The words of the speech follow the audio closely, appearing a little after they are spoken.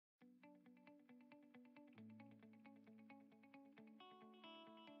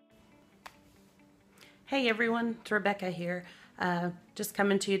Hey everyone, it's Rebecca here. Just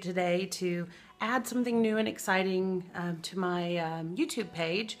coming to you today to add something new and exciting to my YouTube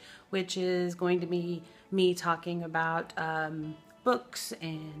page, which is going to be me talking about books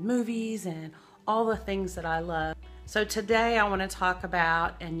and movies and all the things that I love. So today I want to talk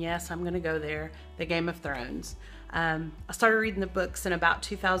about, and yes, I'm going to go there, the Game of Thrones. I started reading the books in about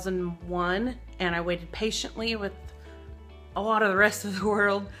 2001, and I waited patiently with a lot of the rest of the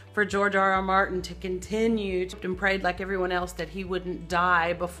world for George R.R. Martin to continue, and prayed like everyone else that he wouldn't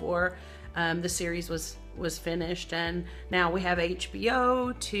die before the series was finished. And now we have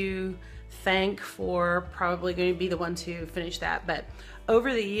HBO to thank for probably going to be the one to finish that. But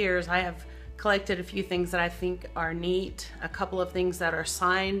over the years I have collected a few things that I think are neat, a couple of things that are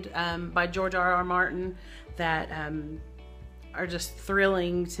signed by George R.R. Martin that are just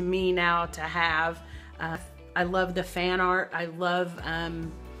thrilling to me now to have. I love the fan art. I love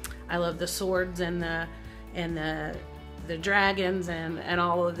the swords and the dragons and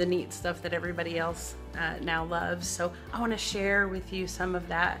all of the neat stuff that everybody else now loves. So I want to share with you some of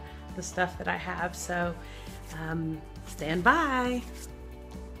the stuff that I have. So stand by.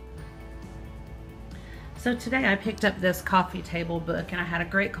 So today I picked up this coffee table book, and I had a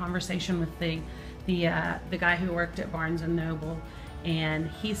great conversation with the guy who worked at Barnes & Noble, and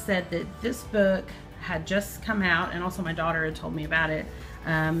he said that this book had just come out, and also my daughter had told me about it.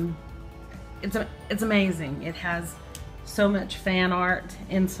 It's amazing. It has so much fan art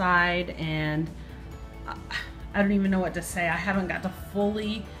inside, and I don't even know what to say. I haven't got to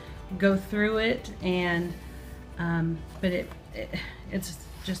fully go through it, and but it's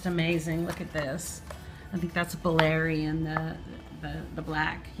just amazing. Look at this. I think that's Balerion, the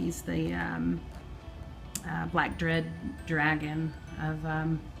black. He's the black dread dragon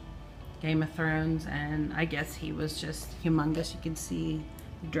of Game of Thrones, and I guess he was just humongous. You can see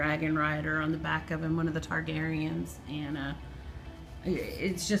the dragon rider on the back of him, one of the Targaryens, and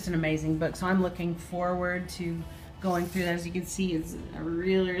it's just an amazing book. So I'm looking forward to going through that. As you can see, it's a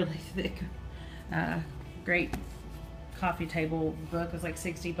really thick, great coffee table book. It's like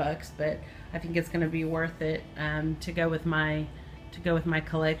 60 bucks, but I think it's going to be worth it to go with my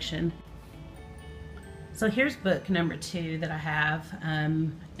collection. So here's book number 2 that I have,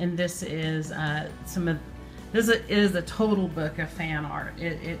 and this is this is a total book of fan art.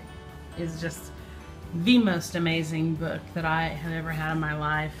 It is just the most amazing book that I have ever had in my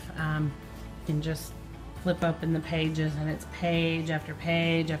life. You can just flip open the pages, and it's page after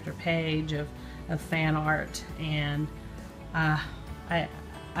page after page of fan art, and I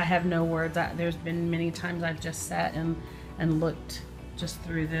have no words. There's been many times I've just sat and looked just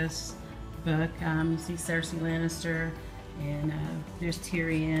through this book. You see Cersei Lannister, and there's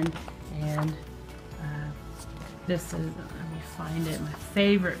Tyrion, and this is, let me find it, my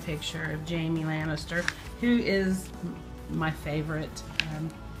favorite picture of Jaime Lannister, who is my favorite.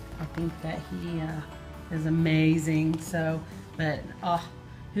 I think that he is amazing. So, but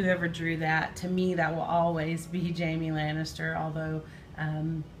whoever drew that, to me that will always be Jaime Lannister, although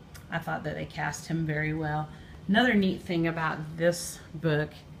I thought that they cast him very well. Another neat thing about this book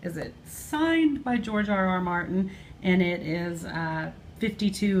is it's signed by George R.R. Martin, and it is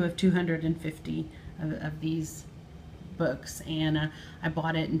 52 of 250 of these books, and I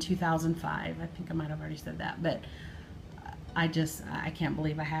bought it in 2005. I think I might have already said that, but I can't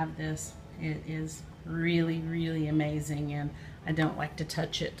believe I have this. It is really amazing, and I don't like to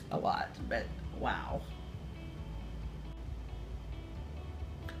touch it a lot, but wow.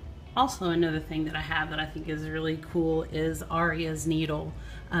 Also, another thing that I have that I think is really cool is Arya's needle.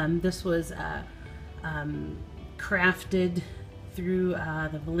 This was crafted through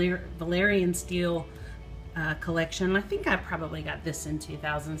the Valyrian steel collection. I think I probably got this in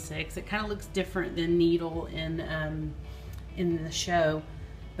 2006. It kind of looks different than needle in the show,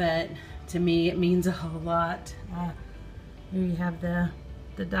 but to me it means a whole lot. Here you have the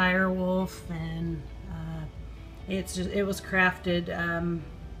dire wolf, and it was crafted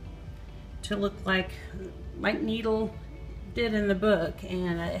to look like Needle did in the book,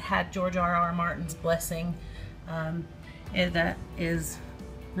 and it had George R.R. Martin's blessing. That is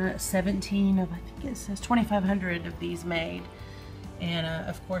 17 of, I think it says 2,500 of these made, and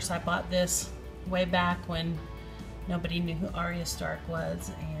of course I bought this way back when nobody knew who Arya Stark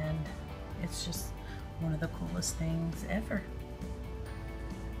was, and it's just one of the coolest things ever.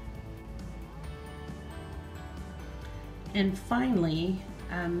 And finally,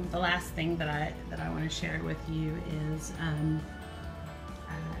 the last thing that I want to share with you is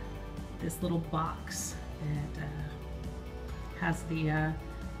this little box that has the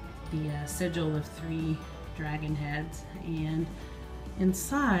sigil of 3 dragon heads, and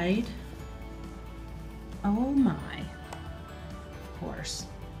inside Oh my. Of course,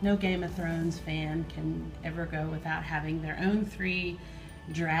 no Game of Thrones fan can ever go without having their own 3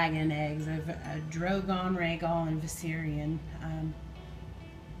 dragon eggs of Drogon, Rhaegal, and Viserion.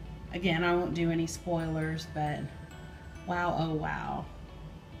 Again, I won't do any spoilers, but wow, oh wow.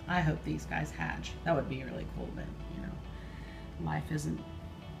 I hope these guys hatch. That would be really cool, but you know, life isn't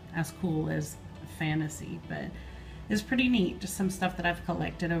as cool as fantasy, but it's pretty neat. Just some stuff that I've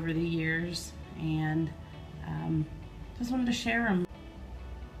collected over the years, and just wanted to share them.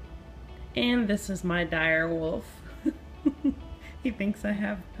 And this is my dire wolf. He thinks I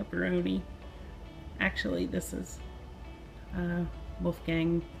have pepperoni. Actually, this is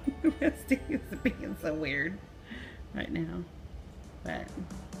Wolfgang. He's being so weird right now, but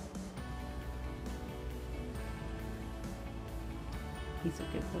he's a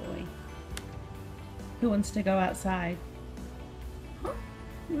good boy. Who wants to go outside? Huh?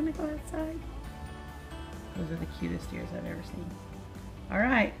 You want to go outside? Those are the cutest ears I've ever seen. All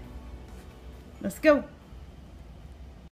right, let's go.